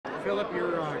Phillip,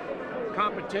 your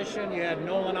competition. You had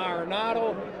Nolan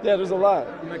Arenado. Yeah, there's a lot.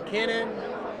 McKinnon.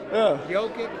 Yeah.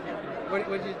 Jokic.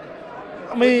 What you?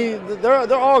 I mean,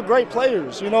 they're all great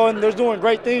players, you know, and they're doing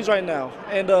great things right now.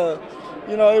 And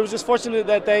you know, it was just fortunate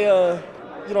that they,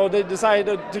 you know, they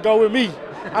decided to go with me.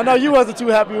 I know you wasn't too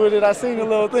happy with it. I seen a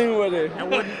little thing with it. I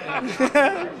wouldn't.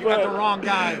 You got the wrong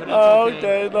guy, but it's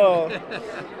okay. No.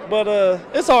 But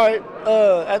it's all right.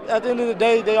 At the end of the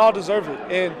day, they all deserve it.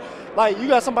 And like you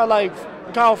got somebody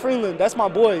like Kyle Freeland, that's my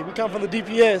boy. We come from the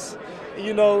DPS,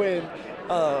 you know, and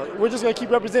we're just gonna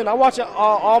keep representing. I watch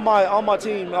all my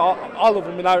team, all of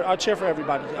them, and I cheer for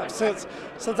everybody. Since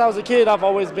I was a kid, I've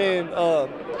always been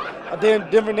a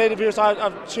Denver native here, so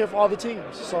I've cheered for all the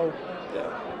teams. So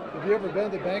yeah. Have you ever been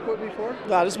to the banquet before?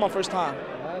 Nah, this is my first time.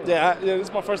 Nice. Yeah, this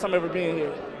is my first time ever being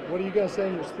here. What are you gonna say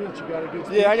in your speech? You got a good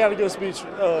speech? Yeah, I got a good speech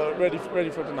ready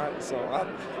for tonight. So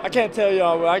I can't tell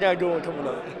y'all, but I got a good one coming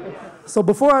up. So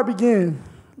before I begin,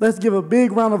 let's give a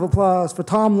big round of applause for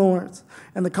Tom Lawrence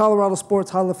and the Colorado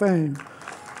Sports Hall of Fame.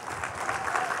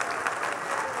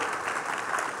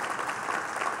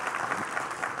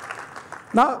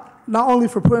 Not only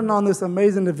for putting on this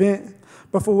amazing event,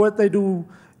 but for what they do,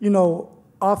 you know,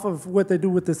 off of what they do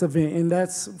with this event, and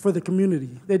that's for the community.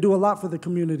 They do a lot for the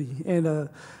community, and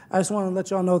I just want to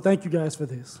let y'all know, thank you guys for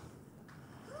this.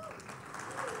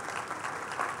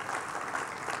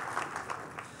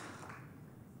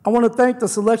 I want to thank the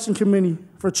selection committee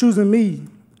for choosing me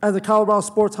as the Colorado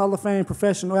Sports Hall of Fame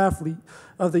Professional Athlete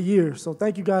of the Year, so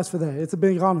thank you guys for that. It's a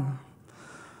big honor.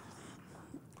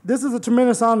 This is a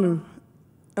tremendous honor,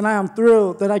 and I am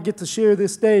thrilled that I get to share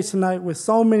this stage tonight with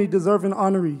so many deserving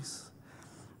honorees.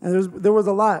 And there was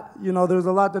a lot, you know, there's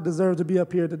a lot that deserve to be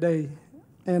up here today,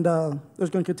 and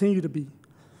there's going to continue to be.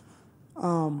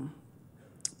 I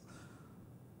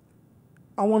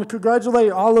want to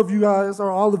congratulate all of you guys, or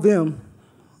all of them,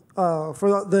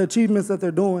 for the achievements that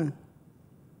they're doing.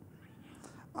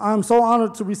 I'm so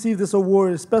honored to receive this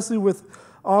award, especially with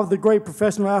all of the great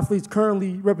professional athletes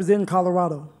currently representing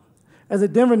Colorado. As a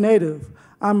Denver native,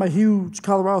 I'm a huge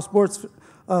Colorado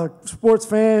sports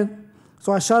fan.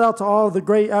 So I shout out to all the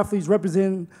great athletes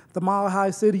representing the Mile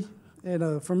High City.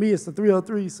 And for me, it's the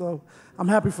 303, so I'm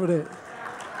happy for that.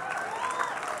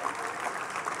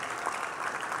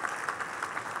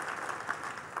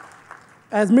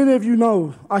 As many of you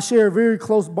know, I share a very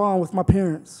close bond with my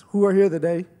parents, who are here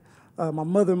today, my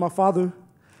mother and my father.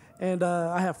 And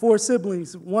I have 4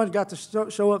 siblings. One got to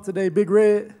show up today, Big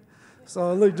Red,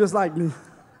 so it looked just like me.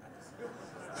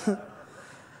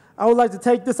 I would like to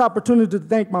take this opportunity to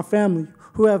thank my family,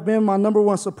 who have been my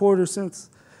 #1 supporter since,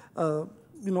 you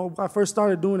know, I first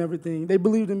started doing everything. They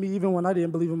believed in me even when I didn't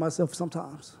believe in myself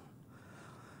sometimes.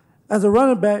 As a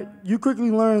running back, you quickly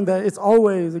learn that it's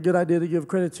always a good idea to give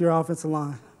credit to your offensive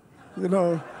line. You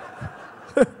know.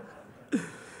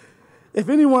 If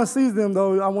anyone sees them,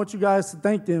 though, I want you guys to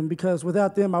thank them, because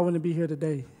without them, I wouldn't be here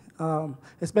today.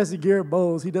 Especially Garrett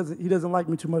Bowles. He doesn't like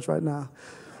me too much right now.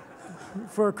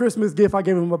 For a Christmas gift, I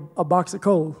gave him a box of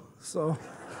coal. So,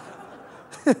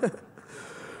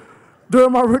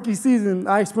 during my rookie season,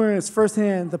 I experienced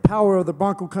firsthand the power of the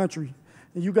Bronco country.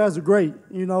 And you guys are great,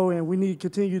 you know, and we need to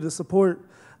continue to support.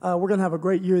 We're gonna have a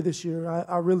great year this year.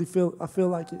 I really feel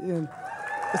like it, and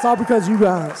it's all because of you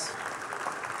guys.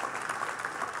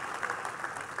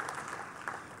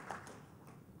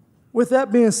 With that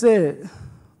being said,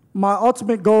 my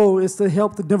ultimate goal is to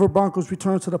help the Denver Broncos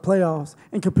return to the playoffs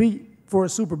and compete for a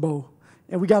Super Bowl.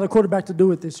 And we got a quarterback to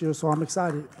do it this year, so I'm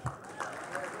excited.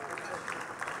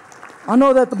 I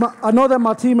know that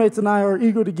my teammates and I are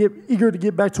eager to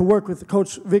get back to work with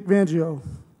Coach Vic Fangio.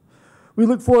 We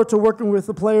look forward to working with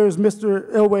the players Mr.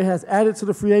 Elway has added to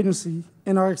the free agency,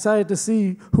 and are excited to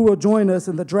see who will join us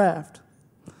in the draft.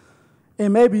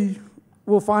 And maybe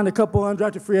we'll find a couple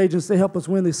undrafted free agents to help us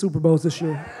win these Super Bowls this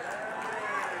year.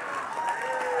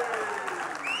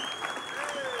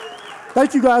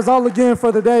 Thank you guys all again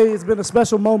for the day. It's been a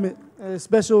special moment, a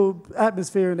special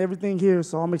atmosphere and everything here,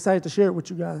 so I'm excited to share it with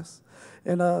you guys.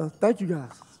 And thank you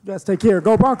guys. You guys take care.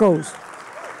 Go Broncos.